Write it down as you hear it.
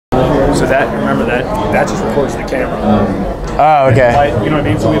So that, remember that just records the camera. Oh, okay. You know what I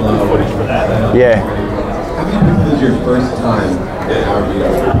mean? So we have good footage for that. Yeah. This is your first time at our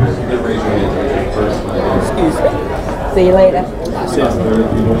meetup. You can raise your hand. It's your first time. Excuse me. See you later.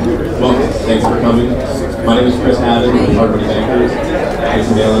 Well, thanks for coming. My name is Chris Haddon with Hardwood Bankers.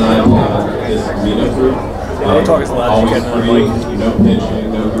 Jason Dale and I are on this meetup group. I'll talk as loud as you can. Free, no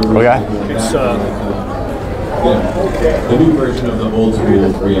pitching, no guru. Okay. It's the new version of the old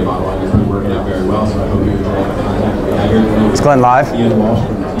school free model has been working out very well, so I hope you enjoy the content we have here. It's Glenn live. Ian Walsh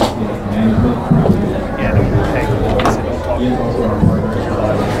from TCS Management. Ian's also our partner.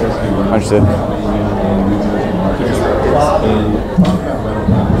 Understood.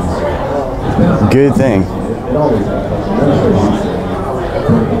 Good thing. It always has.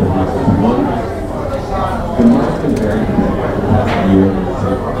 The market's been very competitive the last year,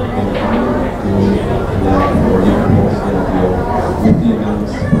 and or even wholesale deal with the amount of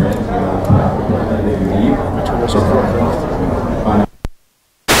spread that they need.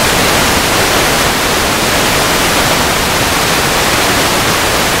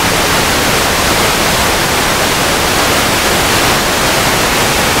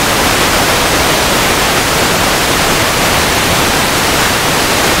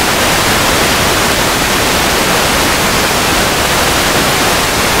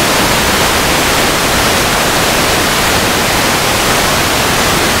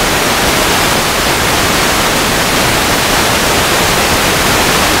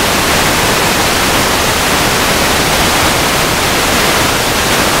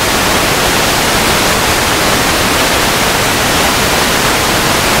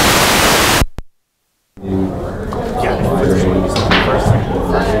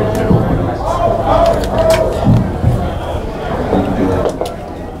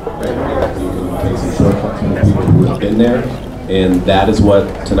 And that is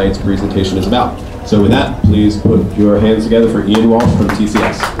what tonight's presentation is about. So with that, please put your hands together for Ian Walsh from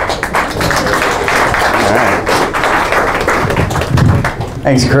TCS. All right.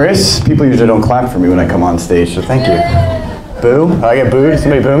 Thanks, Chris. People usually don't clap for me when I come on stage, so thank you. Boo? I get booed?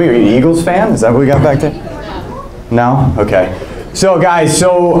 Somebody boo me? Are you an Eagles fan? Is that what we got back there? No? Okay. So guys,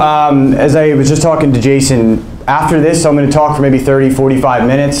 as I was just talking to Jason, after this I'm going to talk for maybe 30, 45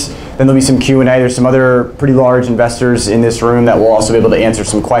 minutes. Then there'll be some Q&A. There's some other pretty large investors in this room that will also be able to answer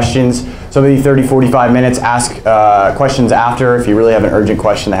some questions. So maybe 30, 45 minutes, ask questions after. If you really have an urgent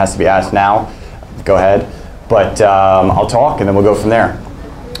question that has to be asked now, go ahead. But I'll talk and then we'll go from there.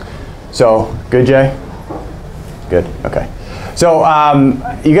 So, good, Jay? Good, okay. So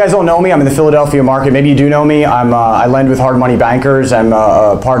you guys don't know me. I'm in the Philadelphia market. Maybe you do know me. I lend with Hard Money Bankers. I'm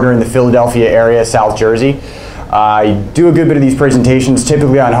a partner in the Philadelphia area, South Jersey. I do a good bit of these presentations,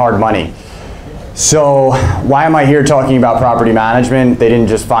 typically on hard money. So why am I here talking about property management? They didn't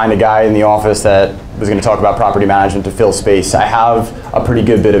just find a guy in the office that was going to talk about property management to fill space. I have a pretty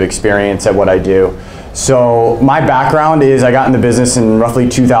good bit of experience at what I do. So my background is I got in the business in roughly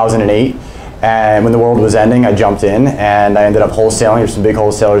 2008. And when the world was ending, I jumped in and I ended up wholesaling. There's some big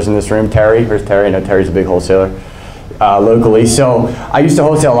wholesalers in this room. Terry, where's Terry? I know Terry's a big wholesaler. Locally. So I used to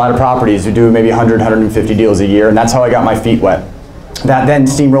wholesale a lot of properties. We do maybe 100, 150 deals a year, and that's how I got my feet wet. That then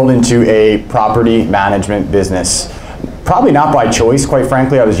steamrolled into a property management business. Probably not by choice, quite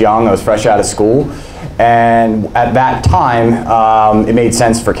frankly. I was young, I was fresh out of school, and at that time, it made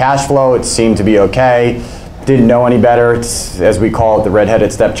sense for cash flow. It seemed to be okay. Didn't know any better. It's, as we call it, the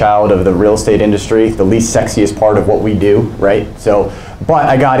redheaded stepchild of the real estate industry, the least sexiest part of what we do, right? So, but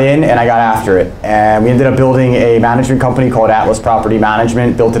I got in and I got after it. And we ended up building a management company called Atlas Property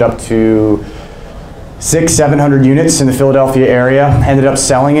Management, built it up to 600-700 units in the Philadelphia area. Ended up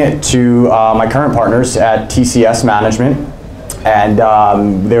selling it to my current partners at TCS Management. And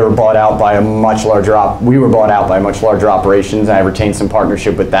they were bought out by a much larger we were bought out by much larger operations, and I retained some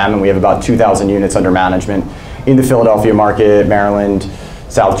partnership with them, and we have about 2,000 units under management in the Philadelphia market, Maryland,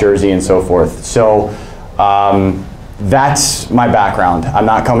 South Jersey, and so forth. So that's my background. I'm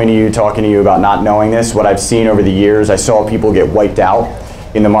not coming to you talking to you about not knowing this. What I've seen over the years, I saw people get wiped out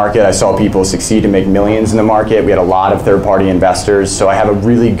in the market. I saw people succeed and make millions in the market. We had a lot of third-party investors, so I have a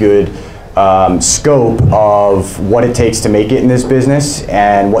really good scope of what it takes to make it in this business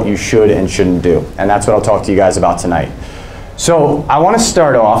and what you should and shouldn't do. And that's what I'll talk to you guys about tonight. So I want to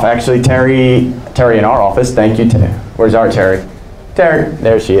start off, actually, Terry in our office, thank you. Where's our Terry? Terry,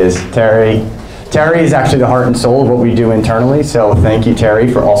 there she is, Terry. Terry is actually the heart and soul of what we do internally, so thank you, Terry,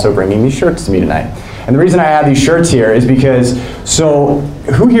 for also bringing these shirts to me tonight. And the reason I have these shirts here is because, so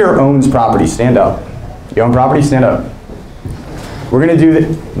who here owns property? Stand up. You own property? Stand up. We're gonna do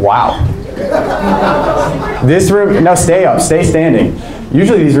this, wow. This room, no, stay up, stay standing.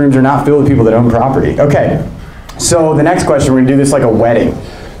 Usually these rooms are not filled with people that own property. Okay, so the next question, we're gonna do this like a wedding.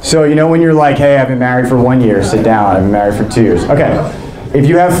 So you know when you're like, hey, I've been married for 1 year, sit down. I've been married for 2 years. Okay, if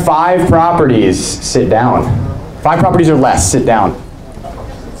you have 5 properties, sit down. 5 properties or less, sit down.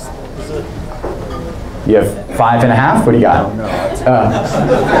 You have 5.5? What do you got?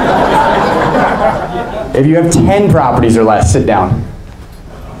 If you have 10 properties or less, sit down.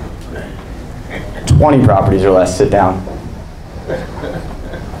 20 properties or less, sit down.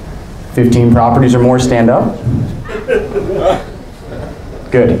 15 properties or more, stand up.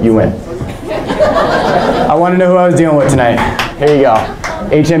 Good, you win. I want to know who I was dealing with tonight. Here you go.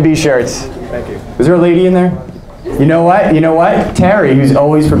 HMB shirts. Thank you. Is there a lady in there? You know what? You know what? Terry, who's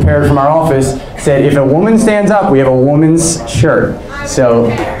always prepared from our office, said if a woman stands up, we have a woman's shirt. So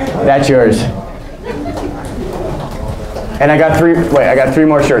that's yours. And I got 3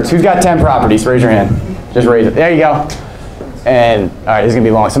 more shirts. Who's got 10 properties? Raise your hand. Just raise it. There you go. And all right, this is gonna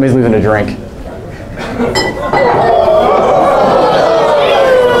be long. Somebody's losing a drink.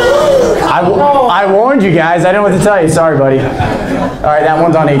 I warned you guys. I didn't know what to tell you. Sorry, buddy. All right, that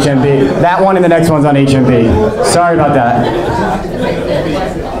one's on HMB. That one and the next one's on HMB. Sorry about that.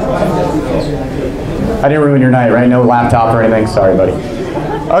 I didn't ruin your night, right? No laptop or anything. Sorry, buddy.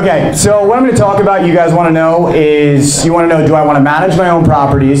 Okay, so what I'm going to talk about, you guys want to know is, you want to know, do I want to manage my own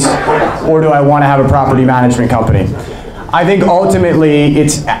properties or do I want to have a property management company? I think ultimately,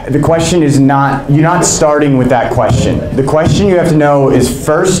 the question is not, you're not starting with that question. The question you have to know is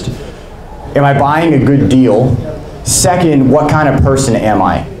first, am I buying a good deal? Second, what kind of person am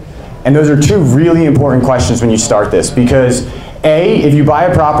I? And those are 2 really important questions when you start this, because A, if you buy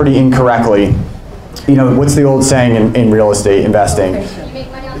a property incorrectly, you know, what's the old saying in real estate investing?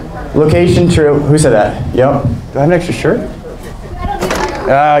 Location, true. Who said that? Yep. Do I have an extra shirt?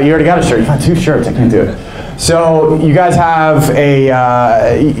 You already got a shirt. You got 2 shirts. I can't do it. So you guys have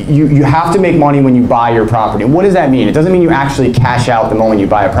you have to make money when you buy your property. What does that mean? It doesn't mean you actually cash out the moment you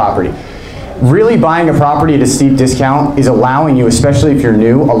buy a property. Really buying a property at a steep discount is allowing you, especially if you're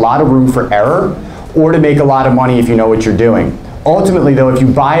new, a lot of room for error or to make a lot of money if you know what you're doing. Ultimately though, if you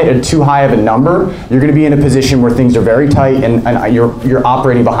buy it at too high of a number, you're going to be in a position where things are very tight and you're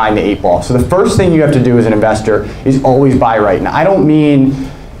operating behind the 8 ball. So the first thing you have to do as an investor is always buy right. Now I don't mean,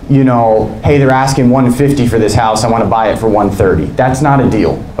 you know, hey, they're asking $150 for this house, I want to buy it for $130. That's not a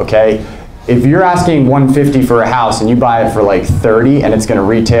deal, okay? If you're asking $150 for a house and you buy it for like $30 and it's going to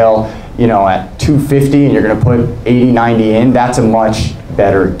retail, you know, at $250 and you're going to put $80, $90 in, that's a much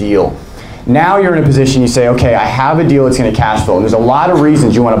better deal. Now you're in a position you say, okay, I have a deal that's going to cash flow. And there's a lot of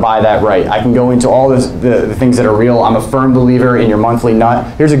reasons you want to buy that right. I can go into all the things that are real. I'm a firm believer in your monthly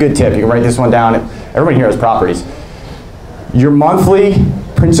nut. Here's a good tip. You can write this one down. Everyone here has properties. Your monthly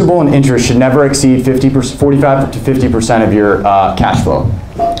principal and interest should never exceed 45 to 50% of your cash flow.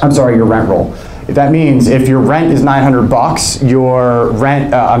 I'm sorry, your rent roll. That means if your rent is $900, if your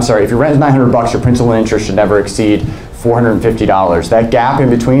rent is $900, your principal and interest should never exceed $450. That gap in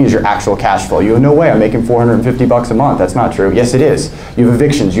between is your actual cash flow. You have no way I'm making $450 a month. That's not true. Yes, it is. You have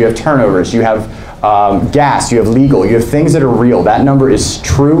evictions, you have turnovers, you have gas, you have legal, you have things that are real. That number is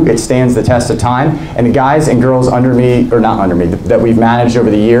true. It stands the test of time. And the guys and girls under me, or not under me, that we've managed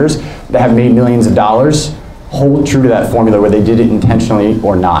over the years that have made millions of dollars hold true to that formula where they did it intentionally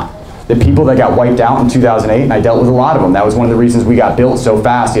or not. The people that got wiped out in 2008, and I dealt with a lot of them. That was one of the reasons we got built so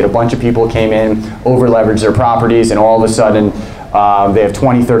fast. You had a bunch of people came in, over-leveraged their properties, and all of a sudden they have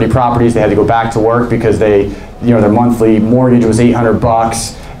 20, 30 properties. They had to go back to work because they, you know, their monthly mortgage was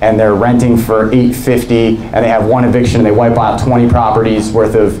 $800 and they're renting for $850, and they have 1 eviction and they wipe out 20 properties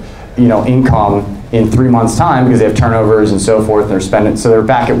worth of, you know, income in 3 months' time because they have turnovers and so forth. And they're spending, so they're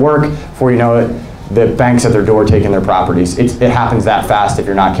back at work before you know it. The bank's at their door taking their properties. It happens that fast if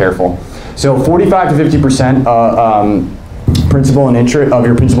you're not careful. So 45 to 50% principal and interest of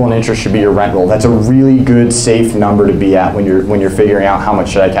your principal and interest should be your rent roll. That's a really good, safe number to be at when you're figuring out how much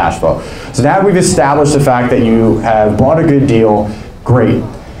should I cash flow. So now we've established the fact that you have bought a good deal. Great.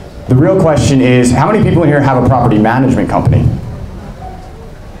 The real question is, how many people in here have a property management company?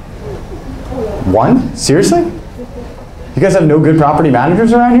 1? Seriously? You guys have no good property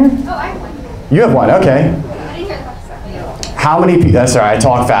managers around here? Oh, I have one. You have one, okay. I didn't hear the question. How many people, that's all right, I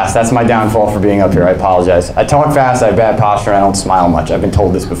talk fast. That's my downfall for being up here, I apologize. I talk fast, I have bad posture, and I don't smile much. I've been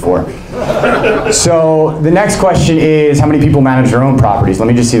told this before. So the next question is, how many people manage their own properties? Let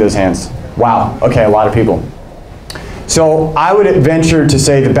me just see those hands. Wow, okay, a lot of people. So I would venture to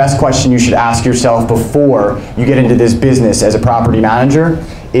say the best question you should ask yourself before you get into this business as a property manager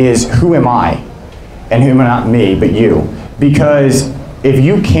is, who am I? And who am I, not me, but you. Because if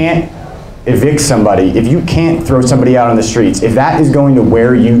you can't evict somebody, if you can't throw somebody out on the streets, if that is going to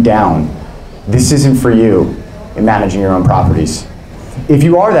wear you down, this isn't for you in managing your own properties. If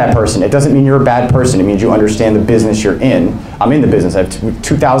you are that person, it doesn't mean you're a bad person. It means you understand the business you're in. I'm in the business. I have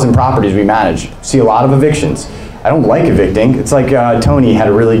 2,000 properties we manage. See a lot of evictions. I don't like evicting. It's like Tony had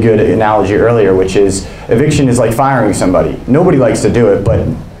a really good analogy earlier, which is eviction is like firing somebody. Nobody likes to do it, but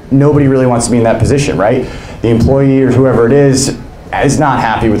nobody really wants to be in that position, right? The employee or whoever it is not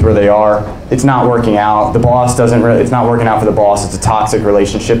happy with where they are. It's not working out. The boss doesn't really, it's not working out for the boss. It's a toxic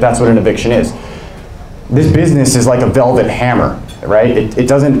relationship. That's what an eviction is. This business is like a velvet hammer, right? It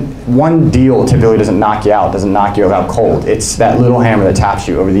doesn't, one deal typically doesn't knock you out, doesn't knock you out cold. It's that little hammer that taps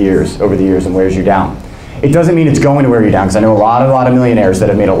you over the years and wears you down. It doesn't mean it's going to wear you down, because I know a lot of millionaires that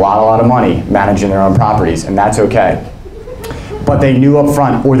have made a lot of money managing their own properties, and that's okay. But they knew up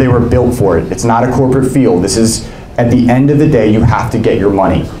front, or they were built for it. It's not a corporate field. This is, at the end of the day, you have to get your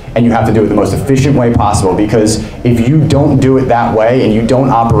money, and you have to do it the most efficient way possible, because if you don't do it that way and you don't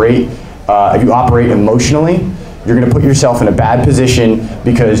operate, if you operate emotionally, you're going to put yourself in a bad position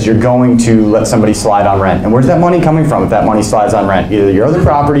because you're going to let somebody slide on rent. And where's that money coming from if that money slides on rent? Either your other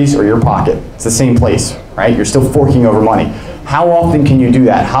properties or your pocket. It's the same place, right? You're still forking over money. How often can you do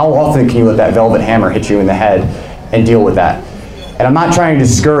that? How often can you let that velvet hammer hit you in the head and deal with that? And I'm not trying to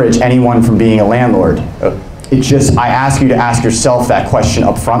discourage anyone from being a landlord. It's just, I ask you to ask yourself that question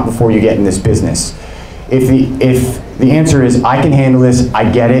up front before you get in this business. If the answer is, I can handle this,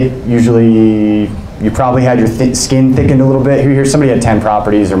 I get it, usually you probably had your skin thickened a little bit. Here's somebody had 10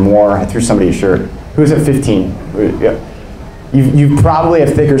 properties or more. I threw somebody a shirt. Who was at 15? Yeah. You probably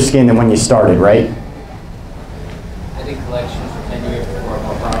have thicker skin than when you started, right? I did collections for 10 years before I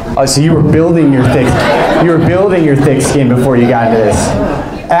bought property. Oh, so you were building your thick skin before you got into this.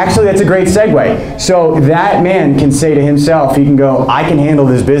 Actually, that's a great segue. So that man can say to himself, he can go, I can handle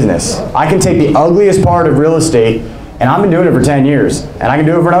this business. I can take the ugliest part of real estate, and I've been doing it for 10 years, and I can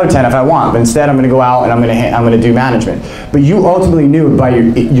do it for another 10 if I want, but instead I'm going to go out and I'm going to do management. But you ultimately knew by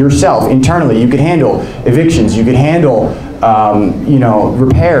yourself, internally, you could handle evictions, you could handle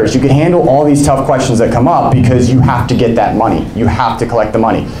repairs, you could handle all these tough questions that come up because you have to get that money. You have to collect the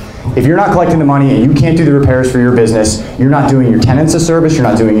money. If you're not collecting the money and you can't do the repairs for your business, you're not doing your tenants a service, you're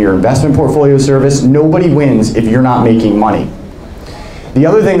not doing your investment portfolio a service, nobody wins if you're not making money. The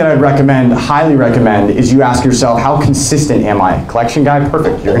other thing that I'd recommend, highly recommend, is you ask yourself, how consistent am I? Collection guy,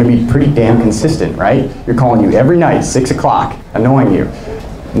 perfect. You're going to be pretty damn consistent, right? You're calling you every night, 6 o'clock, annoying you.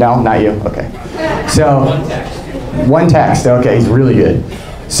 No, not you? Okay. So, one text, okay, he's really good.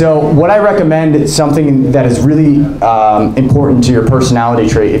 So what I recommend is something that is really important to your personality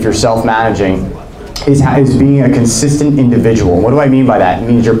trait if you're self-managing is being a consistent individual. What do I mean by that? It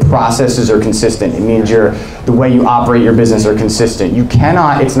means your processes are consistent. It means the way you operate your business are consistent. You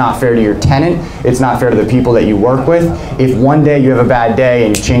cannot, it's not fair to your tenant, it's not fair to the people that you work with. If one day you have a bad day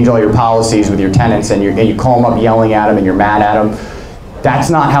and you change all your policies with your tenants and you call them up yelling at them and you're mad at them, that's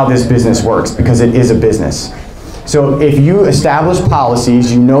not how this business works, because it is a business. So if you establish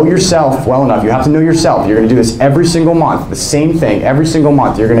policies, you know yourself well enough, you have to know yourself. You're going to do this every single month, the same thing every single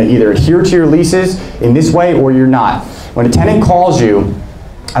month. You're going to either adhere to your leases in this way or you're not. When a tenant calls you,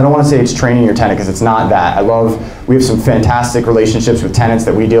 I don't want to say it's training your tenant, because it's not that. We have some fantastic relationships with tenants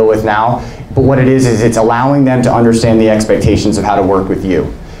that we deal with now, but what it is it's allowing them to understand the expectations of how to work with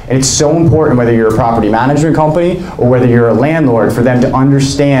you. And it's so important, whether you're a property management company or whether you're a landlord, for them to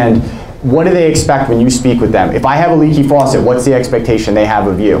understand, what do they expect when you speak with them? If I have a leaky faucet, what's the expectation they have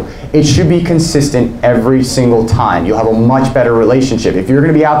of you? It should be consistent every single time. You'll have a much better relationship. If you're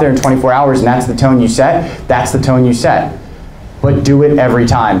going to be out there in 24 hours and that's the tone you set, that's the tone you set. But do it every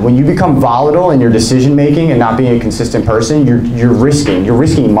time. When you become volatile in your decision making and not being a consistent person, you're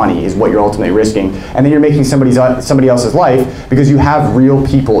risking money is what you're ultimately risking. And then you're making somebody else's life, because you have real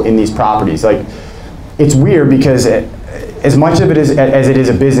people in these properties. Like, it's weird because as much of it as it is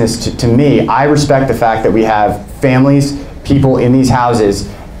a business to me, I respect the fact that we have families, people in these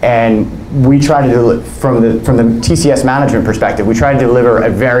houses, and we try to, from the TCS management perspective, we try to deliver a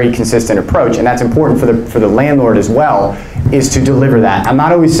very consistent approach, and that's important for the landlord as well, is to deliver that. I'm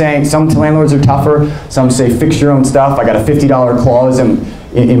not always saying, some landlords are tougher, some say fix your own stuff. I got a $50 clause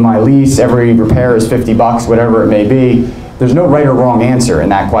in my lease, every repair is $50, whatever it may be. There's no right or wrong answer in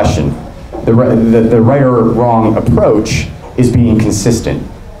that question. The right or wrong approach is being consistent.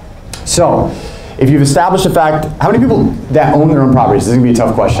 So, if you've established the fact, how many people that own their own properties, this is going to be a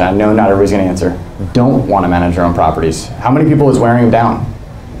tough question, I know not everybody's going to answer, don't want to manage their own properties? How many people is wearing them down?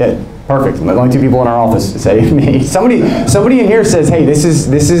 Yeah, perfect. The only 2 people in our office say me. Somebody in here says, hey, this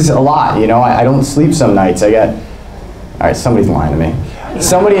is a lot, you know, I don't sleep some nights. All right, somebody's lying to me.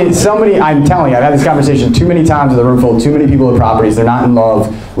 somebody, I'm telling you, I've had this conversation too many times with a room full of too many people with properties. They're not in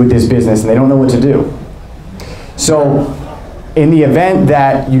love with this business and they don't know what to do. So in the event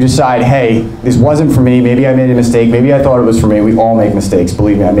that you decide, hey, this wasn't for me, maybe I made a mistake, maybe I thought it was for me, we all make mistakes,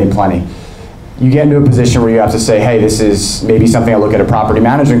 believe me, I made plenty. You get into a position where you have to say, hey, this is maybe something I look at a property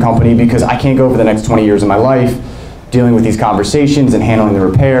management company because I can't go for the next 20 years of my life dealing with these conversations and handling the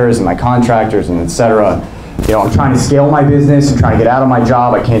repairs and my contractors and et cetera. You know, I'm trying to scale my business, I'm trying to get out of my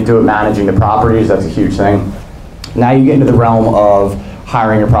job, I can't do it managing the properties, that's a huge thing. Now you get into the realm of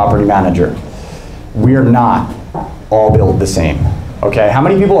hiring a property manager. We are not all built the same, okay? How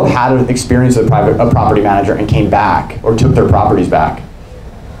many people have had an experience with a property manager and came back or took their properties back?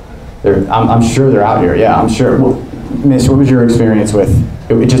 I'm sure they're out here, yeah, I'm sure. Well, Miss, what was your experience with,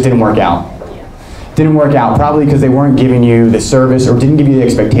 it just didn't work out? Didn't work out, probably because they weren't giving you the service or didn't give you the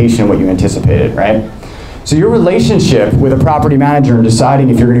expectation of what you anticipated, right? So your relationship with a property manager and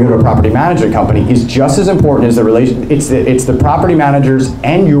deciding if you're going to go to a property management company is just as important as the relation. It's the property managers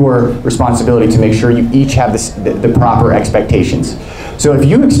and your responsibility to make sure you each have the proper expectations. So if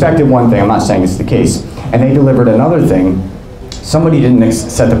you expected one thing, I'm not saying it's the case, and they delivered another thing, somebody didn't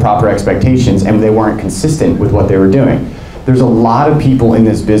set the proper expectations and they weren't consistent with what they were doing. There's a lot of people in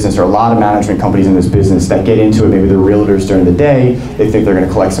this business, or a lot of management companies in this business that get into it, maybe they're realtors during the day, they think they're going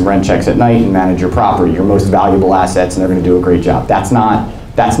to collect some rent checks at night and manage your property, your most valuable assets, and they're going to do a great job. That's not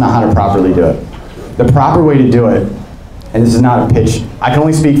how to properly do it. The proper way to do it, and this is not a pitch, I can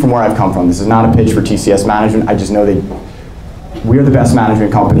only speak from where I've come from, this is not a pitch for TCS Management, I just know that we are the best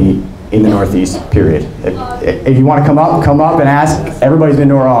management company in the Northeast, period. If you want to come up and ask, everybody's been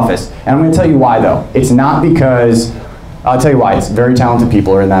to our office. And I'm going to tell you why though. It's not because, I'll tell you why, it's very talented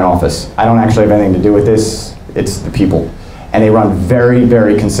people are in that office. I don't actually have anything to do with this, it's the people. And they run very,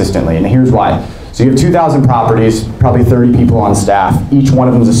 very consistently, and here's why. So you have 2,000 properties, probably 30 people on staff, each one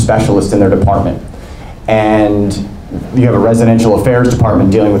of them is a specialist in their department. And you have a residential affairs department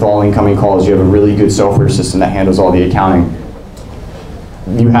dealing with all incoming calls, you have a really good software system that handles all the accounting.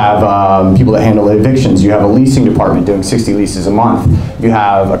 You have people that handle evictions. You have a leasing department doing 60 leases a month. You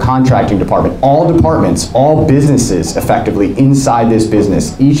have a contracting department. All departments, all businesses effectively inside this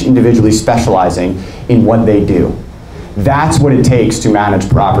business, each individually specializing in what they do. That's what it takes to manage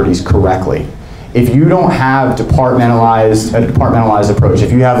properties correctly. If you don't have a departmentalized approach,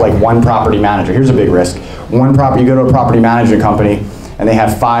 if you have like one property manager, here's a big risk. You go to a property management company and they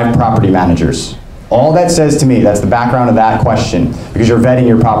have 5 property managers. All that says to me, that's the background of that question, because you're vetting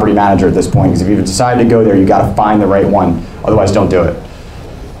your property manager at this point, because if you've decided to go there, you've got to find the right one, otherwise don't do it.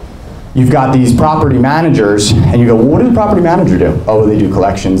 You've got these property managers, and you go, well, what does a property manager do? Oh, they do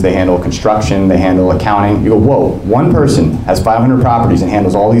collections, they handle construction, they handle accounting. You go, whoa, one person has 500 properties and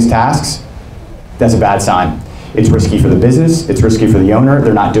handles all these tasks? That's a bad sign. It's risky for the business, it's risky for the owner,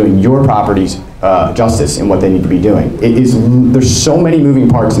 they're not doing your properties justice in what they need to be doing. There's so many moving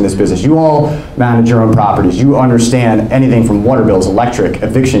parts in this business. You all manage your own properties. You understand anything from water bills, electric,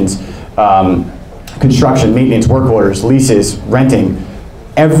 evictions, construction, maintenance, work orders, leases, renting.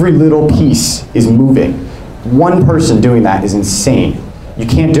 Every little piece is moving. One person doing that is insane. You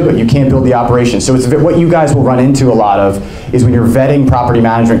can't do it. You can't build the operation. So it's what you guys will run into a lot of is when you're vetting property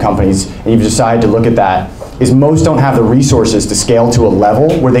management companies and you've decided to look at that, is most don't have the resources to scale to a level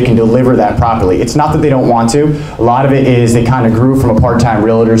where they can deliver that properly. It's not that they don't want to. A lot of it is they kind of grew from a part-time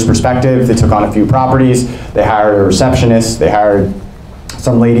realtor's perspective. They took on a few properties. They hired a receptionist. They hired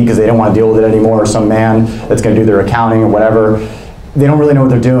some lady because they don't want to deal with it anymore, or some man that's going to do their accounting or whatever. They don't really know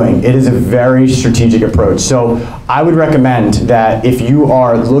what they're doing. It is a very strategic approach. So I would recommend that if you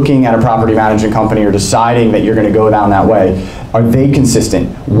are looking at a property management company or deciding that you're going to go down that way, are they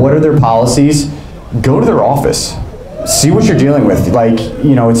consistent? What are their policies? Go to their office. See what you're dealing with. Like,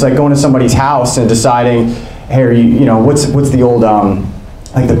 you know, it's like going to somebody's house and deciding, hey, you know, what's the old,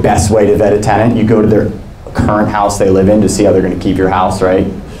 like the best way to vet a tenant? You go to their current house they live in to see how they're going to keep your house, right?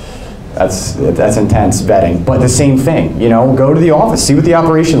 That's intense vetting. But the same thing, you know, go to the office, see what the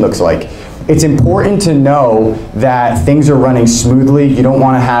operation looks like. It's important to know that things are running smoothly. You don't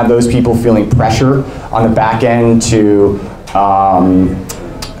want to have those people feeling pressure on the back end to, how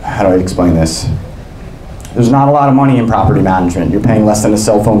do I explain this? There's not a lot of money in property management. You're paying less than a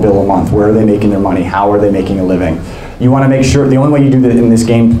cell phone bill a month. Where are they making their money? How are they making a living? You want to make sure, the only way you do that in this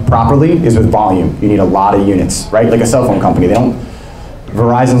game properly is with volume. You need a lot of units, right? Like a cell phone company.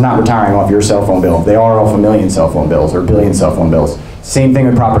 Verizon's not retiring off your cell phone bill. They are off 1 million cell phone bills or 1 billion cell phone bills. Same thing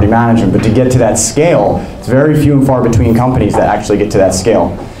with property management, but to get to that scale, it's very few and far between companies that actually get to that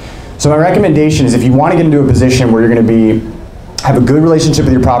scale. So my recommendation is if you want to get into a position where you're going to be have a good relationship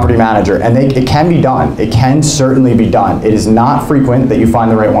with your property manager, and it can be done. It can certainly be done. It is not frequent that you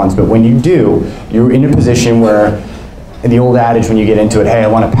find the right ones, but when you do, you're in a position where, in the old adage when you get into it, hey, I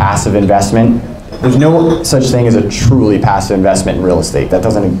want a passive investment, there's no such thing as a truly passive investment in real estate. That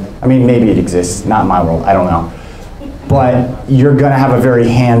doesn't, I mean, maybe it exists, not in my world, I don't know. But you're gonna have a very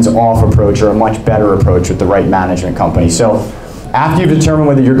hands-off approach or a much better approach with the right management company. So after you've determined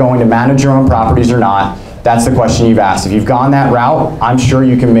whether you're going to manage your own properties or not, that's the question you've asked. If you've gone that route, I'm sure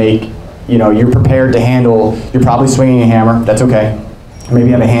you can make, you're prepared to handle, you're probably swinging a hammer, that's okay. Maybe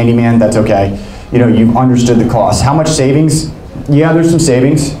you have a handyman, that's okay. You've understood the cost. How much savings? Yeah, there's some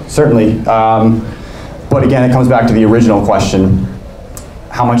savings, certainly. But again, it comes back to the original question.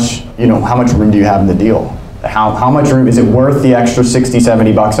 How much room do you have in the deal? How much room, is it worth the extra 60,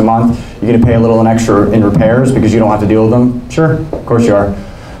 70 bucks a month? You're gonna pay a little extra in repairs because you don't have to deal with them? Sure, of course you are.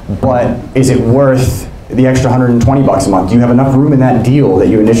 But is it worth the extra 120 bucks a month? Do you have enough room in that deal that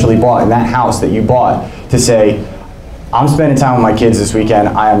you initially bought, in that house that you bought, to say, I'm spending time with my kids this weekend,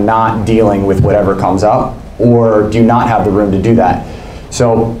 I am not dealing with whatever comes up, or do you not have the room to do that?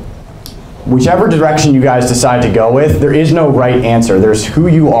 So, whichever direction you guys decide to go with, there is no right answer. There's who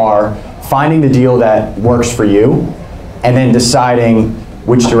you are, finding the deal that works for you, and then deciding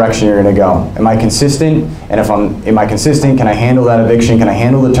which direction you're gonna go. Am I consistent? And if am I consistent, can I handle that eviction? Can I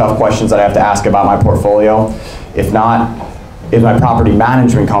handle the tough questions that I have to ask about my portfolio? If not, is my property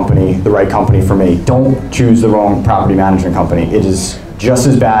management company the right company for me? Don't choose the wrong property management company. It is just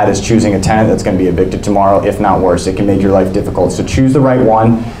as bad as choosing a tenant that's gonna be evicted tomorrow, if not worse. It can make your life difficult. So choose the right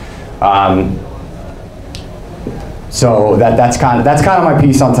one. So that's kind of my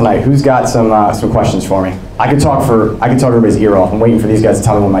piece on tonight. Who's got some questions for me? I could talk everybody's ear off. I'm waiting for these guys to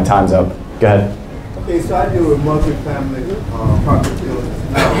tell me when my time's up. Go ahead. Okay, so I deal with multi-family profitability.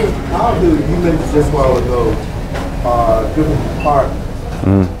 Now, how do you mentioned just a while ago different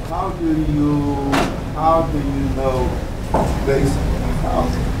departments? How do you know basically?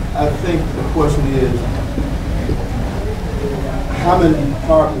 I think the question is, how many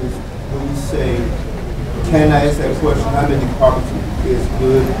departments when you say? Can I ask that question? How many departments is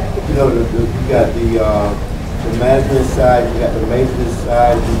good? You got the management side, you got the maintenance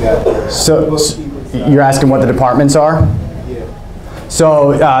side, you got the So you're asking what the departments are? Yeah.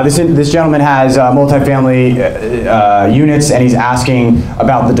 So this gentleman has multifamily units, and he's asking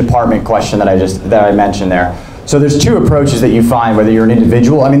about the department question that I mentioned there. So there's two approaches that you find whether you're an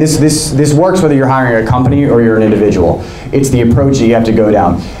individual. I mean, this works whether you're hiring a company or you're an individual. It's the approach that you have to go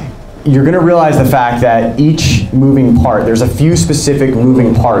down. You're going to realize the fact that each moving part, there's a few specific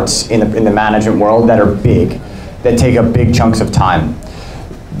moving parts in the management world that are big, that take up big chunks of time.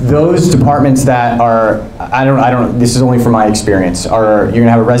 Those departments that are, this is only from my experience, you're going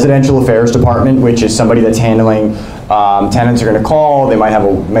to have a residential affairs department, which is somebody that's handling, tenants are going to call, they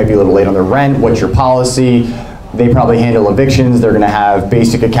might be a little late on their rent, what's your policy? They probably handle evictions, they're going to have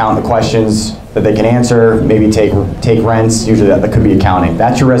basic accounting questions that they can answer, maybe take rents, usually that could be accounting.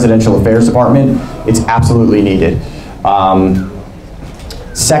 That's your residential affairs department. It's absolutely needed.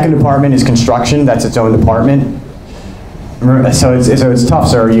 Second department is construction, that's its own department. So it's tough,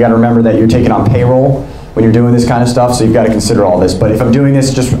 sir. You gotta remember that you're taking on payroll when you're doing this kind of stuff, so you've got to consider all this. But if I'm doing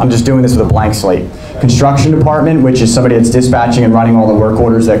this, I'm just doing this with a blank slate. Construction department, which is somebody that's dispatching and running all the work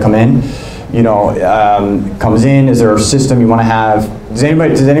orders that come in, comes in. Is there a system you want to have? Does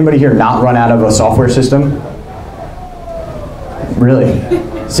anybody here not run out of a software system? Really?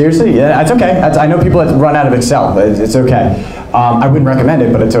 Seriously? Yeah, that's okay. I know people that run out of Excel, but it's okay. I wouldn't recommend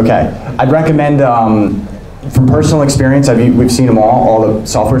it, but it's okay. I'd recommend, from personal experience, we've seen them all the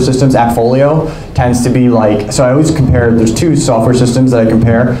software systems. Appfolio tends to be like, so I always compare, there's two software systems that I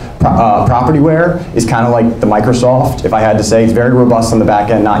compare. Propertyware is kind of like the Microsoft, if I had to say. It's very robust on the back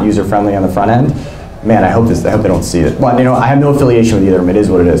end, not user-friendly on the front end. Man, I hope they don't see it. But I have no affiliation with either of them. It is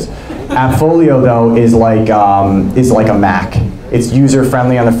what it is. Appfolio, though, is like a Mac. It's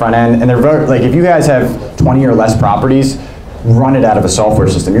user-friendly on the front end, and they're very, like, if you guys have 20 or less properties, run it out of a software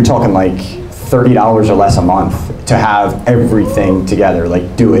system. You're talking like $30 or less a month to have everything together.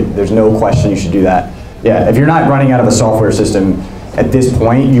 Like, do it. There's no question you should do that. Yeah, if you're not running out of a software system at this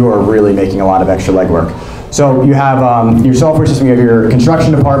point, you are really making a lot of extra legwork. So you have your software system, you have your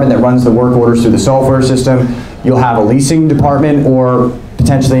construction department that runs the work orders through the software system. You'll have a leasing department, or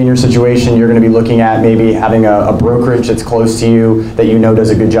potentially in your situation, you're going to be looking at maybe having a brokerage that's close to you that does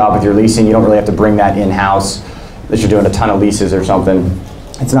a good job with your leasing. You don't really have to bring that in-house, that you're doing a ton of leases or something.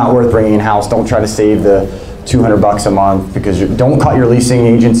 It's not worth bringing in-house. Don't try to save the $200 a month, because don't cut your leasing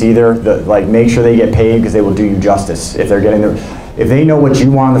agents either. Make sure they get paid, because they will do you justice. If they know what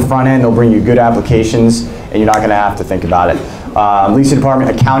you want on the front end, they'll bring you good applications, and you're not going to have to think about it. leasing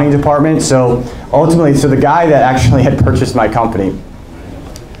department, accounting department. So ultimately, so the guy that actually had purchased my company,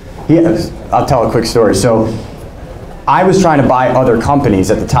 I'll tell a quick story. So I was trying to buy other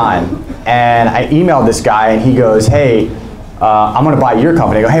companies at the time, and I emailed this guy, and he goes, hey, I'm going to buy your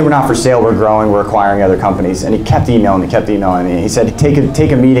company. I go, hey, we're not for sale, we're growing, we're acquiring other companies. And he kept emailing me. He said, take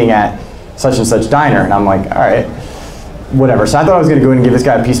a meeting at such and such diner. And I'm like, all right, whatever. So I thought I was going to go in and give this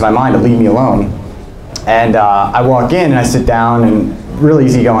guy a piece of my mind to leave me alone. And I walk in and I sit down, and really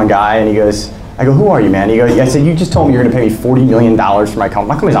easygoing guy, and he goes, I go, who are you, man? He goes, I said, you just told me you're going to pay me $40 million for my company.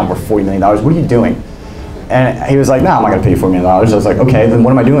 My company's not worth $40 million. What are you doing? And he was like, no, I'm not going to pay you $40 million. I was like, okay, then what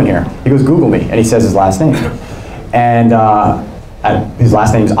am I doing here? He goes, Google me. And he says his last name. And his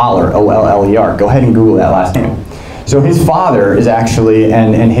last name's Oller, O-L-L-E-R. Go ahead and Google that last name. So his father is actually,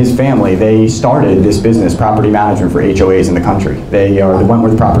 and his family, they started this business, property management for HOAs in the country. They are the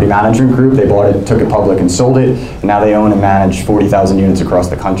Wentworth Property Management Group. They bought it, took it public, and sold it. And now they own and manage 40,000 units across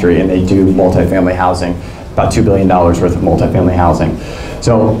the country, and they do multifamily housing, about $2 billion worth of multifamily housing.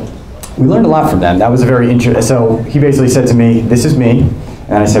 So we learned a lot from them. That was a very interesting, so he basically said to me, this is me.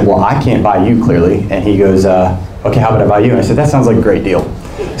 And I said, well, I can't buy you, clearly. And he goes, okay, how about I buy you? And I said, that sounds like a great deal.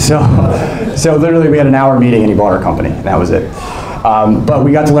 So literally we had an hour meeting and he bought our company, and that was it. But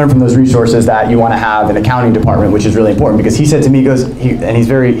we got to learn from those resources that you want to have an accounting department, which is really important, because he said to me, he goes, and he's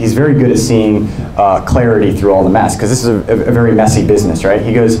very good at seeing clarity through all the mess, because this is a very messy business, right?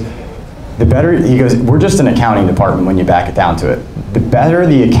 He goes, we're just an accounting department when you back it down to it. The better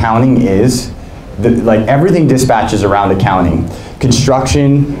the accounting is, like everything dispatches around accounting.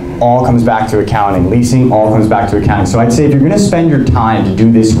 Construction all comes back to accounting. Leasing all comes back to accounting. So I'd say if you're going to spend your time to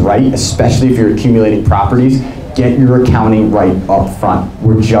do this right, especially if you're accumulating properties, get your accounting right up front.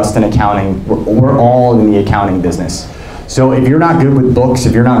 We're just an accounting, we're all in the accounting business. So if you're not good with books,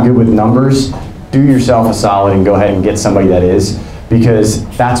 if you're not good with numbers, do yourself a solid and go ahead and get somebody that is, because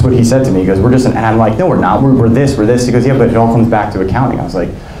that's what he said to me. He goes, we're just an, and I'm like, no, we're not, we're this. He goes, yeah, but it all comes back to accounting. I was like,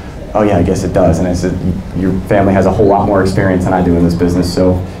 oh yeah, I guess it does. And I said, your family has a whole lot more experience than I do in this business,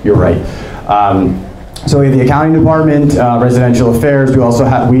 so you're right. So we have the accounting department, residential affairs. We also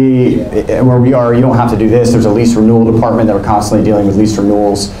have, where we are, you don't have to do this. There's a lease renewal department that we're constantly dealing with lease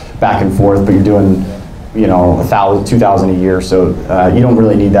renewals back and forth, but you're doing, you know, 1,000, 2,000 a year, so you don't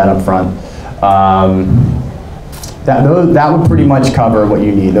really need that up front. That would pretty much cover what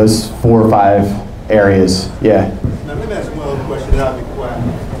you need, those 4 or 5 areas, yeah. Now let me ask one other question, and I'll be quiet.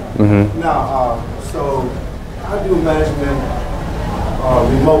 Mm-hmm. Now, so I do management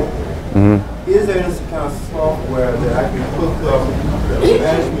remote. Mm-hmm. Is there any kind of software that I can hook up the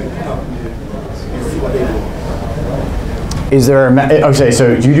management company and see what they do? Is there okay,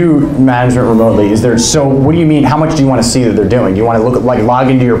 so you do management remotely. Is there, so what do you mean, how much do you want to see that they're doing? Do you want to look at, like, log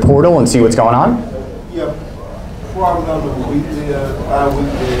into your portal and see what's going on? Yeah, probably on the weekly,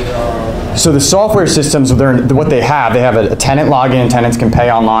 bi-weekly. So the software systems, what they have a tenant login, tenants can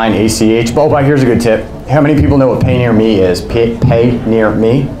pay online, ACH. Oh, but here's a good tip. How many people know what Pay Near Me is? Pay Near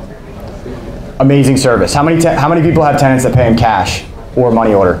Me? Amazing service. How many people have tenants that pay in cash or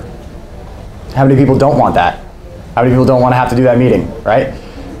money order? How many people don't want that? How many people don't want to have to do that meeting, right?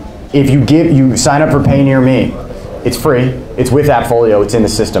 If you sign up for Pay Near Me, it's free, it's with AppFolio, it's in the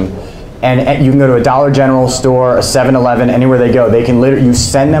system. And you can go to a Dollar General store, a 7-Eleven, anywhere they go. They can literally, you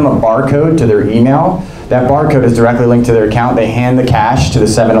send them a barcode to their email. That barcode is directly linked to their account. They hand the cash to the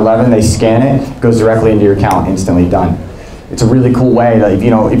 7-Eleven, they scan it goes directly into your account, instantly done. It's a really cool way that, you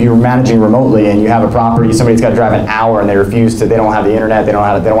know, if you're managing remotely and you have a property, somebody's got to drive an hour and they don't have the internet, they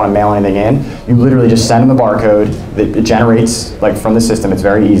don't want to mail anything in, you literally just send them the barcode, it generates, like, from the system, it's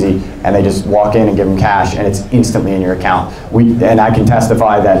very easy, and they just walk in and give them cash, and it's instantly in your account. And I can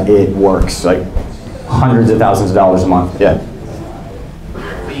testify that it works, like, hundreds of thousands of dollars a month, yeah.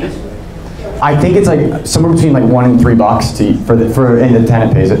 I think it's like somewhere between like $1 and $3 and the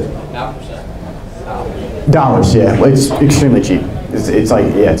tenant pays it. Dollars, yeah. Well, it's extremely cheap. It's like,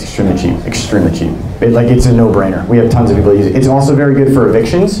 yeah, it's extremely cheap. It's a no-brainer. We have tons of people use it. It's also very good for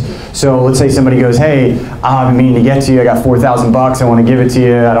evictions. So let's say somebody goes, hey, I've been meaning to get to you. I got $4,000 bucks. I want to give it to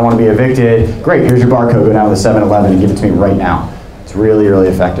you. I don't want to be evicted. Great. Here's your barcode. Go down to the 7-Eleven and give it to me right now. It's really, really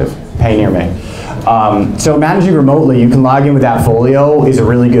effective. Pay Near Me. So managing remotely, you can log in with AppFolio is a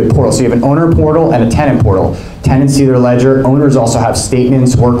really good portal. So you have an owner portal and a tenant portal. Tenants see their ledger. Owners also have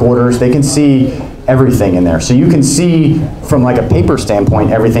statements, work orders. They can see everything in there. So you can see from like a paper standpoint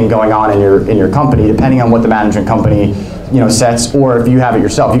everything going on in your company, depending on what the management company, you know, sets, or if you have it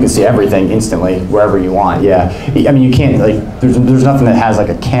yourself, you can see everything instantly wherever you want. Yeah, I mean, you can't, like, there's nothing that has like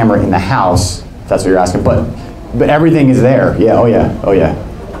a camera in the house, if that's what you're asking, but everything is there. Yeah, oh yeah.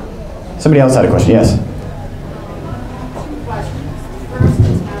 Somebody else had a question, yes?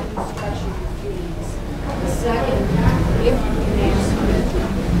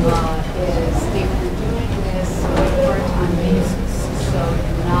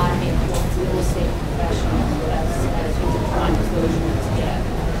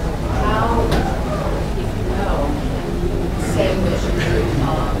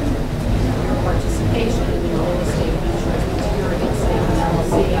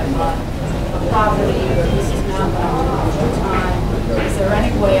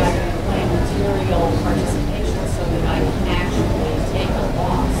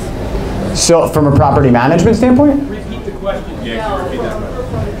 So from a property management standpoint? Repeat the question. Yeah, repeat that.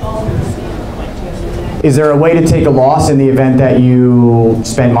 Is there a way to take a loss in the event that you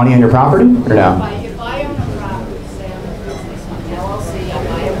spend money on your property, or no? If I own a property, say I'm a business on an LLC, I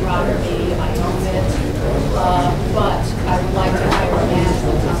buy a property, I own it, but I would like to hire a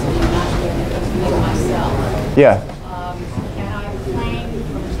management company, not doing it me myself. Yeah. Can I claim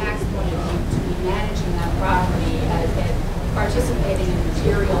from a tax point of view to be managing that property and participating in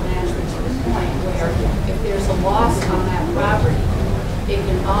material management to the point where if there's a loss on that property, it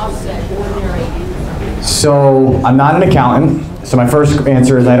can offset ordinary income? So I'm not an accountant, so my first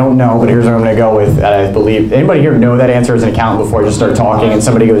answer is I don't know, but here's what I'm going to go with. I believe, anybody here know that answer as an accountant before I just start talking and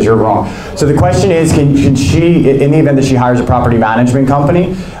somebody goes, you're wrong. So the question is, can she, in the event that she hires a property management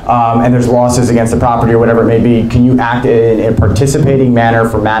company and there's losses against the property or whatever it may be, can you act in a participating manner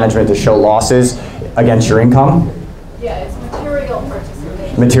for management to show losses against your income? Yeah, it's material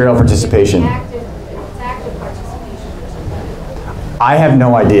participation. Material participation. It's active participation. I have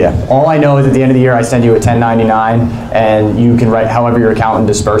no idea. All I know is at the end of the year I send you a 1099 and you can write however your accountant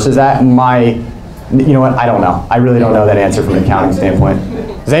disperses that. You know what, I don't know. I really don't know that answer from an accounting standpoint.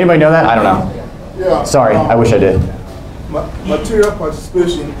 Does anybody know that? I don't know. Yeah. Sorry, I wish I did. Material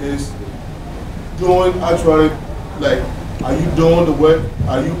participation is doing actually, like, are you doing the work?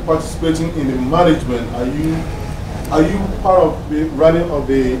 Are you participating in the management? Are you part of the running of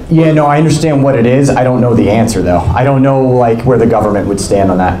the... Yeah, no, I understand what it is. I don't know the answer though. I don't know like where the government would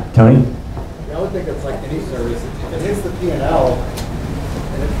stand on that. Tony? I would think it's like any service. If it hits the P&L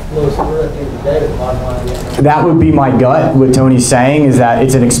and it flows through at the end of the day, the bottom line. That would be my gut. What Tony's saying is that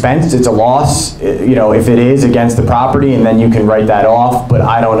it's an expense, it's a loss, you know, if it is against the property, and then you can write that off, but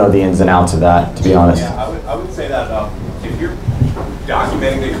I don't know the ins and outs of that, to be honest. Yeah, I would say that if you're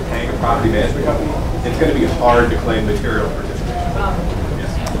documenting that you're paying a property management company, it's going to be hard to claim material participation.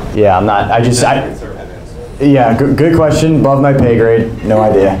 Yes. Yeah, I'm not, yeah, good question, above my pay grade, no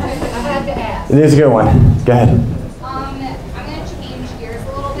idea. I had to ask. It is a good one, go ahead. I'm going to change gears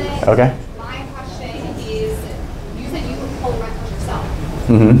a little bit. Okay. My question is, you said you hold rentals yourself.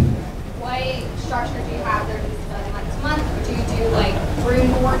 Mm-hmm. What structure do you have? Their leases done month to month, or do you do like room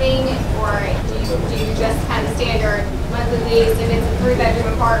boarding, or do you just have a standard monthly lease? If it's a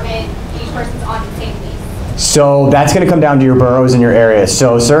 3-bedroom apartment, each person's on the same lease. So that's going to come down to your boroughs and your areas.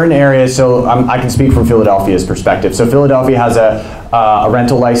 So certain areas, I can speak from Philadelphia's perspective. So Philadelphia has a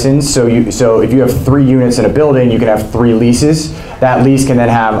rental license. So if you have 3 units in a building, you can have 3 leases. That lease can then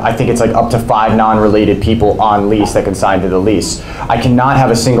have, I think it's like up to 5 non-related people on lease that can sign to the lease. I cannot have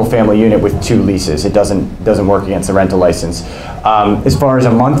a single family unit with 2 leases. It doesn't work against the rental license. As far as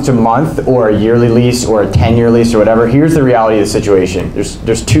a month-to-month or a yearly lease or a 10-year lease or whatever, here's the reality of the situation.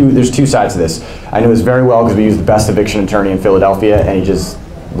 There's two sides to this. I know this very well because we use the best eviction attorney in Philadelphia, and he just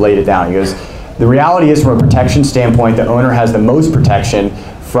laid it down. He goes, the reality is, from a protection standpoint, the owner has the most protection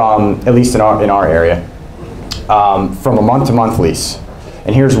from, at least in our area, from a month-to-month lease.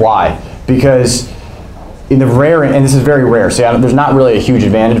 And here's why. Because in the rare, and this is very rare, so there's not really a huge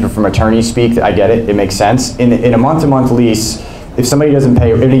advantage, but from attorney speak, I get it, it makes sense. In a month-to-month lease, if somebody doesn't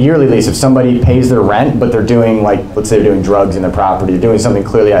pay, in a yearly lease, if somebody pays their rent, but they're doing, like, let's say they're doing drugs in their property, they're doing something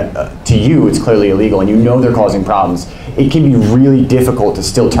clearly, to you, it's clearly illegal, and you know they're causing problems, it can be really difficult to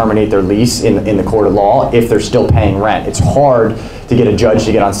still terminate their lease in the court of law if they're still paying rent. It's hard to get a judge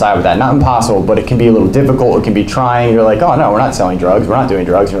to get on side with that. Not impossible, but it can be a little difficult, it can be trying. You're like, oh no, we're not selling drugs, we're not doing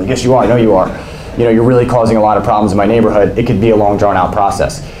drugs. You're like, yes you are, I know you are. You know, you're really causing a lot of problems in my neighborhood. It could be a long drawn out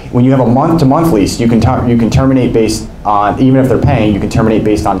process. When you have a month-to-month lease, you can terminate based on, even if they're paying, you can terminate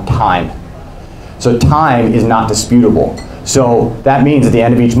based on time. So time is not disputable. So that means at the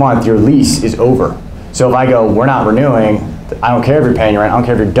end of each month, your lease is over. So if I go, we're not renewing, I don't care if you're paying your rent, I don't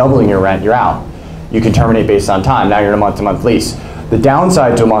care if you're doubling your rent, you're out. You can terminate based on time. Now you're in a month-to-month lease. The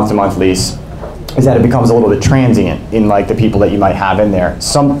downside to a month-to-month lease is that it becomes a little bit transient in like the people that you might have in there.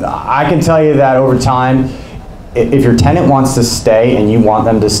 I can tell you that over time, if your tenant wants to stay and you want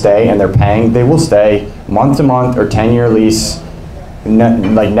them to stay and they're paying, they will stay month-to-month or 10-year lease,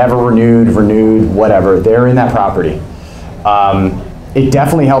 like never renewed, whatever. They're in that property. It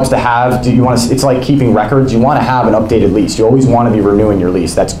definitely helps to have, it's like keeping records. You want to have an updated lease. You always want to be renewing your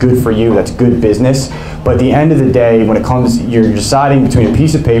lease. That's good for you, that's good business. But at the end of the day, when it comes, you're deciding between a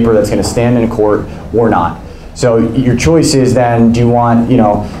piece of paper that's going to stand in court or not. So your choice is then, do you want,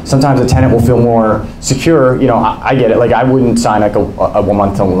 sometimes a tenant will feel more secure. I get it. Like I wouldn't sign like a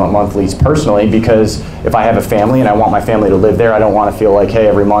month-to-month lease personally, because if I have a family and I want my family to live there, I don't want to feel like, hey,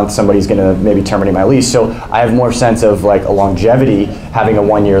 every month somebody's going to maybe terminate my lease. So I have more sense of like a longevity having a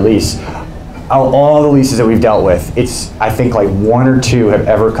 1-year lease. all the leases that we've dealt with, I think like 1 or 2 have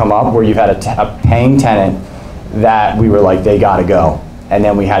ever come up where you've had a paying tenant that we were like, they gotta go. And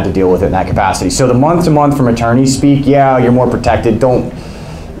then we had to deal with it in that capacity. So the month to month from attorney speak, yeah, you're more protected.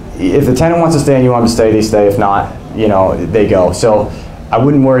 If the tenant wants to stay and you want them to stay, they stay. If not, you know, they go. So I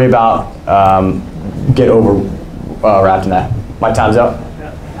wouldn't worry about get over wrapped in that. My time's up.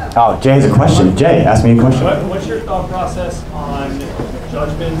 Yeah. Oh, Jay has a question. Jay, ask me a question. What's your thought process on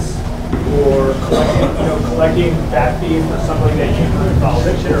judgments or collecting that fee for somebody that you could file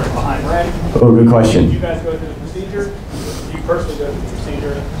eviction or behind rent? Oh, good question. Do you guys go through the procedure? Do you personally go through the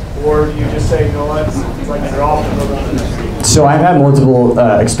procedure? Or do you just say, you know what, it's like you're off and move on to the next procedure? So I've had multiple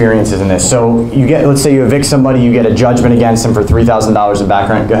experiences in this. So you get, let's say you evict somebody, you get a judgment against them for $3,000 in back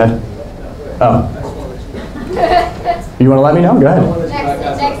rent. Go ahead. Oh. You want to let me know? Go ahead.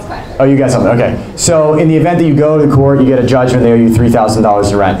 Next question. Oh, you got something. Okay. So in the event that you go to court, you get a judgment, they owe you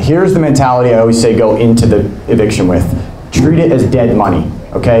 $3,000 in rent. Here's the mentality I always say go into the eviction with. Treat it as dead money,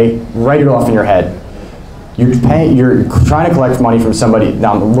 okay? Write it off in your head. You're trying to collect money from somebody.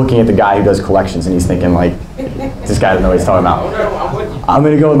 Now I'm looking at the guy who does collections and he's thinking like, this guy doesn't know what he's talking about. I'm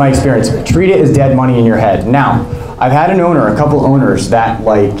going to go with my experience. Treat it as dead money in your head. Now, I've had a couple owners that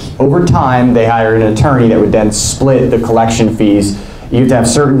like over time they hired an attorney that would then split the collection fees. You have to have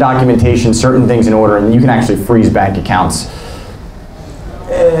certain documentation, certain things in order, and you can actually freeze bank accounts.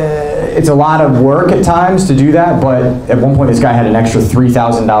 It's a lot of work at times to do that, but at one point this guy had an extra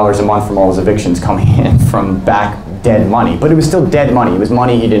 $3,000 a month from all his evictions coming in from back dead money. But it was still dead money. It was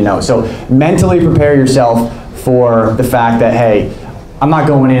money he didn't know. So mentally prepare yourself for the fact that, hey, I'm not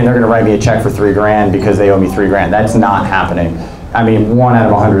going in and they're going to write me a check for $3 grand because they owe me $3 grand. That's not happening. I mean, 1 out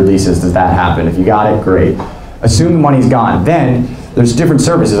of 100 leases does that happen. If you got it, great. Assume the money's gone. Then there's different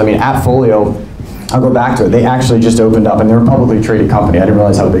services. I mean, AppFolio, I'll go back to it. They actually just opened up, and they're a publicly traded company. I didn't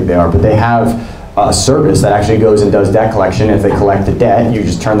realize how big they are, but they have a service that actually goes and does debt collection. If they collect the debt, you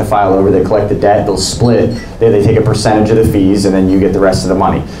just turn the file over, they collect the debt, they'll split, they take a percentage of the fees, and then you get the rest of the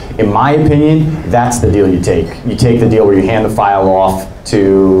money. In my opinion, that's the deal you take. You take the deal where you hand the file off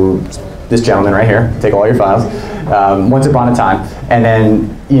to this gentleman right here, take all your files, once upon a time, and then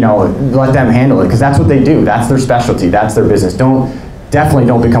let them handle it, because that's what they do. That's their specialty, that's their business. Definitely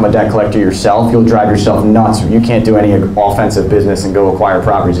don't become a debt collector yourself. You'll drive yourself nuts. You can't do any offensive business and go acquire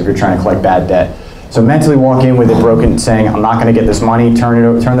properties if you're trying to collect bad debt. So mentally walk in with it broken, saying, I'm not going to get this money,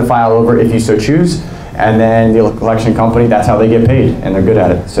 turn the file over if you so choose, and then the collection company, that's how they get paid, and they're good at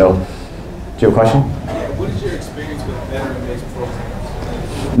it. So, do you have a question? Yeah, what is your experience with veteran-based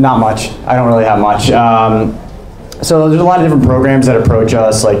programs? Not much. I don't really have much. So there's a lot of different programs that approach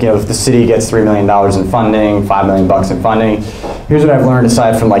us, like if the city gets $3 million in funding, $5 million in funding. Here's what I've learned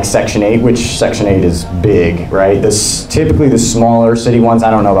aside from like Section 8, which Section 8 is big, right? Typically the smaller city ones,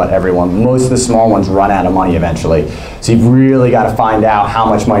 I don't know about everyone, most of the small ones run out of money eventually. So you've really got to find out how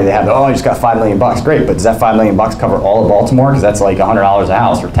much money they have. Oh, I just got $5 million, great, but does that $5 million cover all of Baltimore? Because that's like $100 a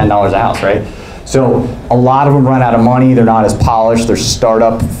house or $10 a house, right? So a lot of them run out of money, they're not as polished, they're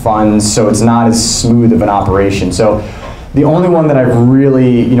startup funds, so it's not as smooth of an operation. So the only one that I've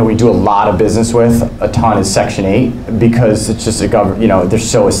really, we do a lot of business with, a ton, is Section 8, because it's just they're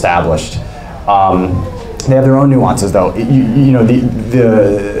so established. They have their own nuances though.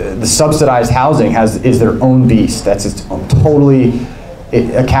 The subsidized housing is their own beast. That's its totally,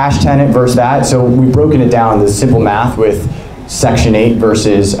 a cash tenant versus that. So we've broken it down, the simple math with Section 8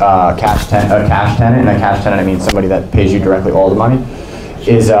 versus a cash tenant, and a cash tenant I mean somebody that pays you directly all the money,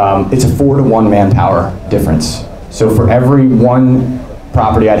 is it's a 4 to 1 manpower difference. So for every 1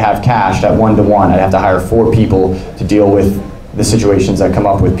 property I'd have cashed at 1 to 1, I'd have to hire 4 people to deal with the situations that come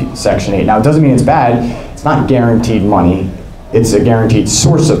up with Section 8. Now it doesn't mean it's bad, it's not guaranteed money, it's a guaranteed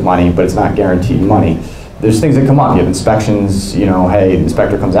source of money, but it's not guaranteed money. There's things that come up. You have inspections, hey, the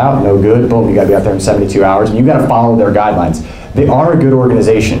inspector comes out, no good, boom, you gotta be out there in 72 hours, and you gotta follow their guidelines. They are a good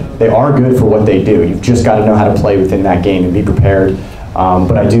organization. They are good for what they do. You've just gotta know how to play within that game and be prepared.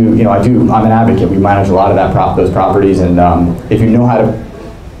 But I'm an advocate. We manage a lot of those properties, and if you know how to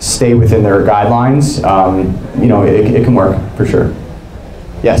stay within their guidelines, it can work for sure.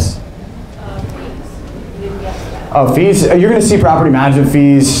 Yes? Fees, you're gonna see property management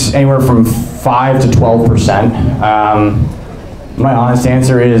fees anywhere from 5 to 12%. My honest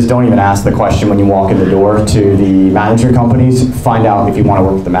answer is don't even ask the question when you walk in the door to the management companies. Find out if you want to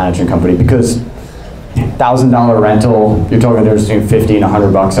work with the management company, because $1,000 rental, you're talking there's between $50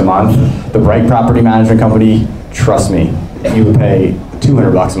 and $100 a month. The right property management company, trust me, you would pay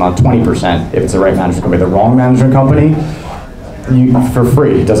 $200 a month, 20% if it's the right management company. The wrong management company, for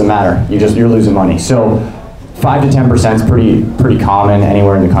free, it doesn't matter. You're losing money. So 5 to 10% is pretty common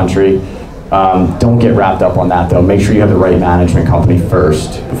anywhere in the country. Don't get wrapped up on that though. Make sure you have the right management company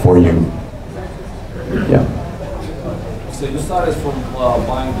first before you, yeah. So you started from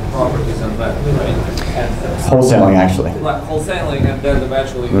buying the properties and renting, right? And Wholesaling, actually. Like wholesaling, and then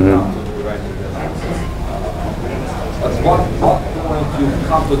eventually you come to the renting business. At what point you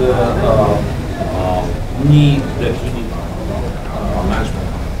come to the need that you need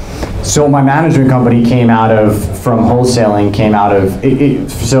management? So my management company came out of, from wholesaling, came out of,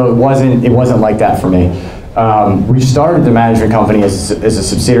 so it wasn't like that for me. We started the management company as a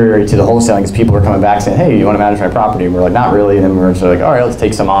subsidiary to the wholesaling because people were coming back saying, hey, you want to manage my property? And we're like, not really. And then we were sort of like, all right, let's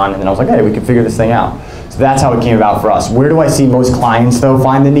take some on. And then I was like, hey, we can figure this thing out. So that's how it came about for us. Where do I see most clients though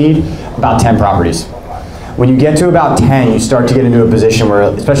find the need? About 10 properties. When you get to about 10, you start to get into a position where,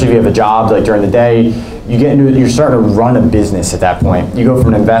 especially if you have a job like during the day, you're starting to run a business at that point. You go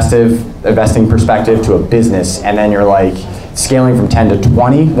from an investing perspective to a business, and then you're like scaling from 10 to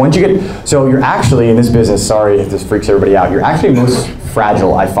 20. Once you get, so you're actually in this business, sorry if this freaks everybody out, you're actually most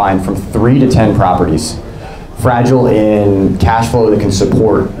fragile, I find, from 3 to 10 properties. Fragile in cash flow that can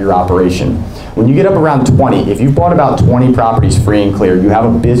support your operation. When you get up around 20, if you've bought about 20 properties free and clear, you have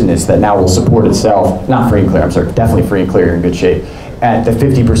a business that now will support itself, not free and clear, I'm sorry, definitely free and clear, you're in good shape. At the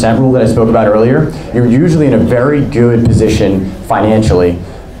 50% rule that I spoke about earlier, you're usually in a very good position financially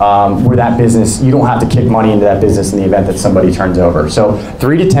where that business, you don't have to kick money into that business in the event that somebody turns over. So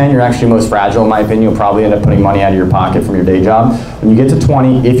 3 to 10, you're actually most fragile in my opinion. You'll probably end up putting money out of your pocket from your day job. When you get to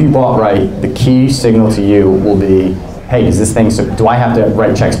 20, if you bought right, the key signal to you will be, hey, is this thing, so do I have to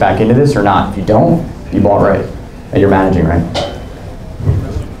write checks back into this or not? If you don't, you bought right and you're managing right.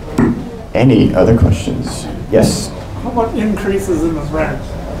 Any other questions? Yes? How about increases in the rent?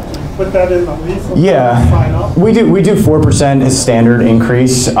 Put that in the lease and sign up? We do 4% as standard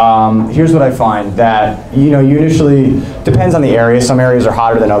increase. Here's what I find, that you initially, depends on the area. Some areas are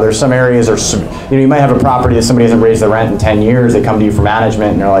hotter than others. Some areas are, you might have a property that somebody hasn't raised the rent in 10 years. They come to you for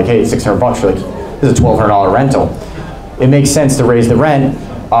management and they're like, hey, it's $600. You're like, this is a $1,200 rental. It makes sense to raise the rent.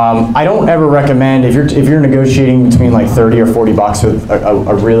 I don't ever recommend, if you're negotiating between like 30 or 40 bucks with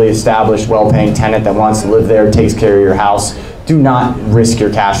a really established, well-paying tenant that wants to live there, takes care of your house, do not risk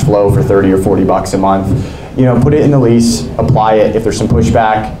your cash flow for 30 or 40 bucks a month. Put it in the lease, apply it. If there's some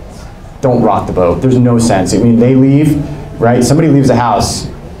pushback, don't rock the boat. There's no sense. I mean, they leave, right? Somebody leaves a house,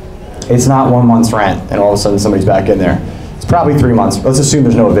 it's not 1 month's rent, and all of a sudden somebody's back in there. It's probably 3 months. Let's assume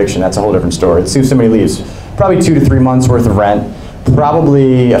there's no eviction. That's a whole different story. Let's assume somebody leaves. Probably 2 to 3 months worth of rent.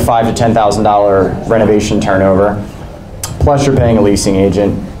 Probably a $5,000 to $10,000 renovation turnover, plus you're paying a leasing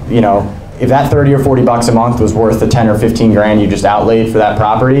agent. If that 30 or 40 bucks a month was worth the 10 or 15 grand you just outlaid for that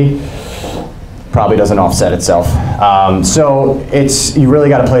property, probably doesn't offset itself. So you really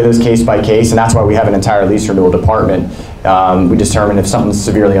got to play those case by case, and that's why we have an entire lease renewal department. We determine if something's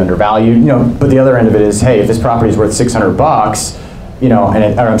severely undervalued. But the other end of it is, hey, if this property is worth 600 bucks,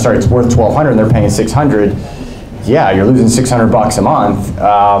 it's worth 1,200 and they're paying 600. Yeah, you're losing 600 bucks a month.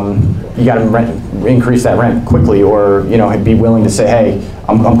 You got to increase that rent quickly, or be willing to say, hey,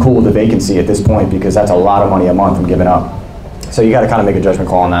 I'm cool with the vacancy at this point because that's a lot of money a month I'm giving up. So you got to kind of make a judgment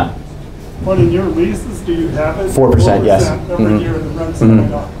call on that. But in your leases, do you have it? 4%, yes. Every year the rent's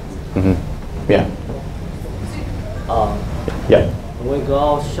going up. Yeah. Yeah. When we go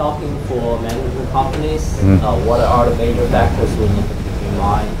out shopping for management companies, what are the major factors we need to keep in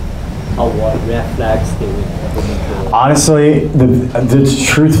mind? What red flags do we need to... Honestly, the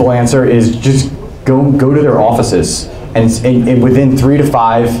truthful answer is just go to their offices. And within 3 to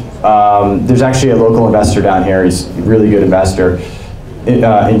 5, there's actually a local investor down here. He's a really good investor.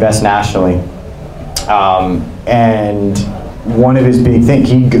 Invests nationally. And one of his big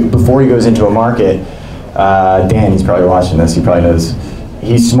things, before he goes into a market, Dan, he's probably watching this, he probably knows.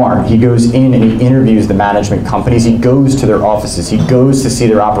 He's smart. He goes in and he interviews the management companies. He goes to their offices. He goes to see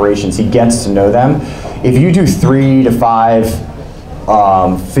their operations. He gets to know them. If you do 3 to 5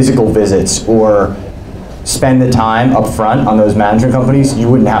 physical visits or spend the time up front on those management companies, you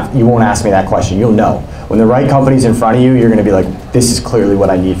won't ask me that question. You'll know. When the right company's in front of you, you're going to be like, this is clearly what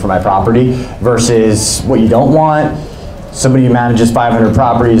I need for my property, versus what you don't want. Somebody who manages 500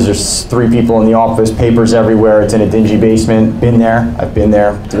 properties, there's 3 people in the office, papers everywhere, it's in a dingy basement. Been there, I've been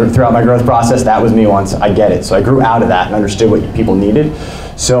there throughout my growth process. That was me once, I get it. So I grew out of that and understood what people needed.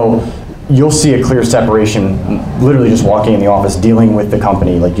 So you'll see a clear separation, literally just walking in the office, dealing with the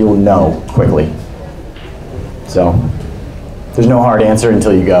company, like you'll know quickly. So there's no hard answer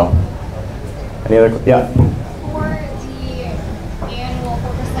until you go. Any other, yeah? For the annual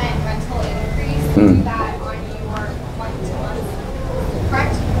 4% rental increase, do that on your month-to-month,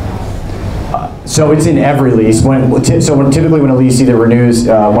 correct? So it's in every lease. Typically when a lease either renews,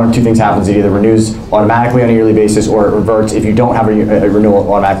 one of two things happens. It either renews automatically on a yearly basis or it reverts. If you don't have a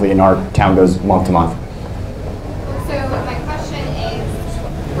renewal automatically in our town, goes month to month. So my question is,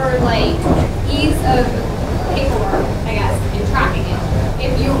 for like ease of paperwork, I guess, and tracking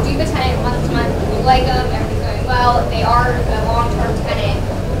it, if you do the tenant month to month, you like them, everything's going well, they are a long-term tenant,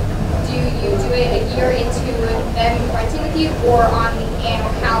 do you do it a year into them renting with you or on the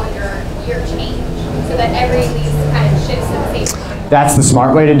annual calendar year change so that every lease kind of shifts at the same time? That's the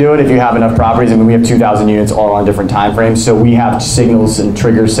smart way to do it if you have enough properties. I mean, we have 2,000 units all on different time frames, so we have signals and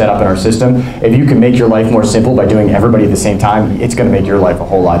triggers set up in our system. If you can make your life more simple by doing everybody at the same time, it's going to make your life a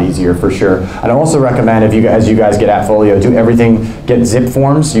whole lot easier for sure. And I also recommend, as you guys get AppFolio, do everything, get zip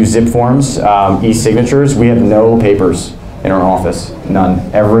forms, use zip forms, e-signatures. We have no papers in our office, none.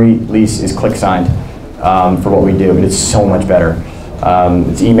 Every lease is click signed for what we do, and it's so much better.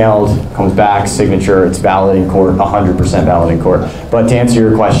 It's emailed, comes back, signature, it's valid in court, 100% valid in court. But to answer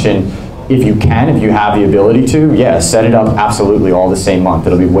your question, if you have the ability to, yeah, set it up absolutely all the same month.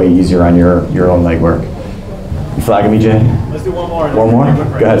 It'll be way easier on your own legwork. You flagging me, Jay? Let's do one more. One more?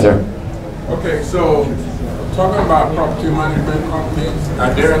 Go ahead, sir. Okay, so talking about property management companies,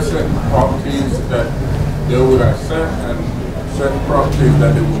 are there certain properties that they will accept and certain properties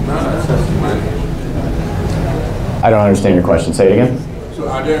that they will not accept to manage? I don't understand your question. Say it again. So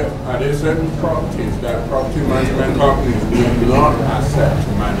are there certain properties that property management companies will not accept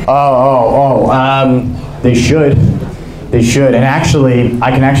to manage? They should. They should. And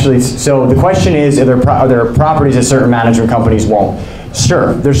actually, so the question is, are there properties that certain management companies won't?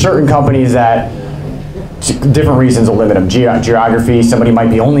 Sure. There's certain companies that, different reasons will limit them. Geography, somebody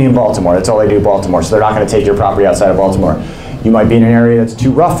might be only in Baltimore. That's all they do, Baltimore. So they're not going to take your property outside of Baltimore. You might be in an area that's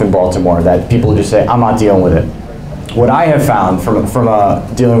too rough in Baltimore that people just say, I'm not dealing with it. What I have found from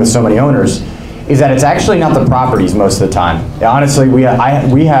dealing with so many owners is that it's actually not the properties most of the time. Honestly, we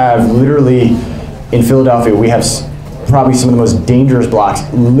have literally, in Philadelphia, we have probably some of the most dangerous blocks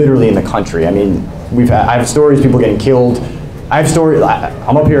literally in the country. I mean, I have stories of people getting killed. I have stories,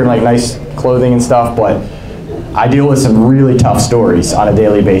 I'm up here in like nice clothing and stuff, but I deal with some really tough stories on a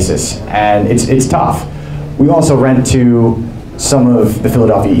daily basis, and it's tough. We also rent to some of the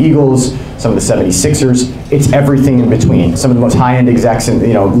Philadelphia Eagles, some of the 76ers. It's everything in between. Some of the most high-end execs in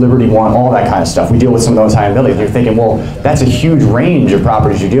Liberty One, all that kind of stuff. We deal with some of those high-end buildings. You're thinking, well, that's a huge range of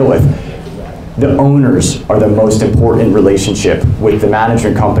properties you deal with. The owners are the most important relationship with the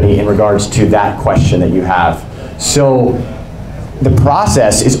management company in regards to that question that you have. So the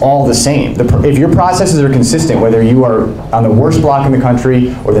process is all the same. If your processes are consistent, whether you are on the worst block in the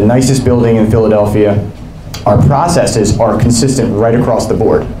country or the nicest building in Philadelphia, our processes are consistent right across the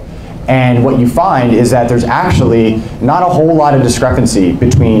board. And what you find is that there's actually not a whole lot of discrepancy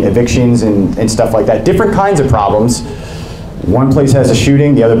between evictions and stuff like that. Different kinds of problems. One place has a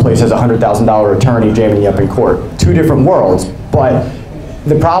shooting, the other place has a $100,000 attorney jamming you up in court. Two different worlds, but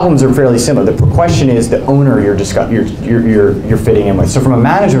the problems are fairly similar. The question is the owner you're fitting in with. So from a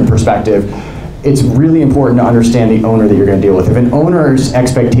management perspective, it's really important to understand the owner that you're going to deal with. If an owner's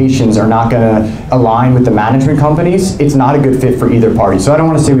expectations are not going to align with the management companies, it's not a good fit for either party. So I don't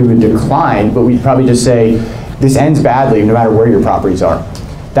want to say we would decline, but we'd probably just say this ends badly no matter where your properties are.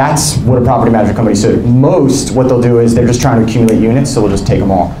 That's what a property management company should. Most, what they'll do is they're just trying to accumulate units, so we'll just take them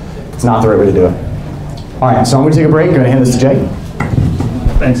all. It's not the right way to do it. All right, so I'm going to take a break. I'm going to hand this to Jay.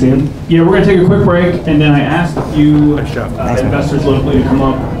 Thanks, Ian. Yeah, we're going to take a quick break, and then I asked a few investors locally to come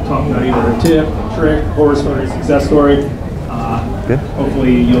up, talk about either a tip, trick, horror story, success story.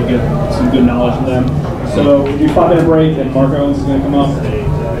 Hopefully you'll get some good knowledge from them. So we'll do a 5-minute break, and Mark Owens is going to come up.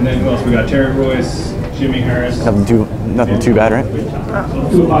 And then who else? We got Terry Royce, Jimmy Harris. Nothing too bad, right? So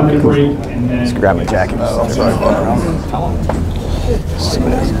we'll do a 5-minute break, and then... Just grab my jacket. Oh, sorry.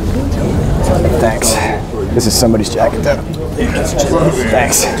 Thanks. This is somebody's jacket, though.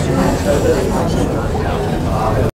 Thanks.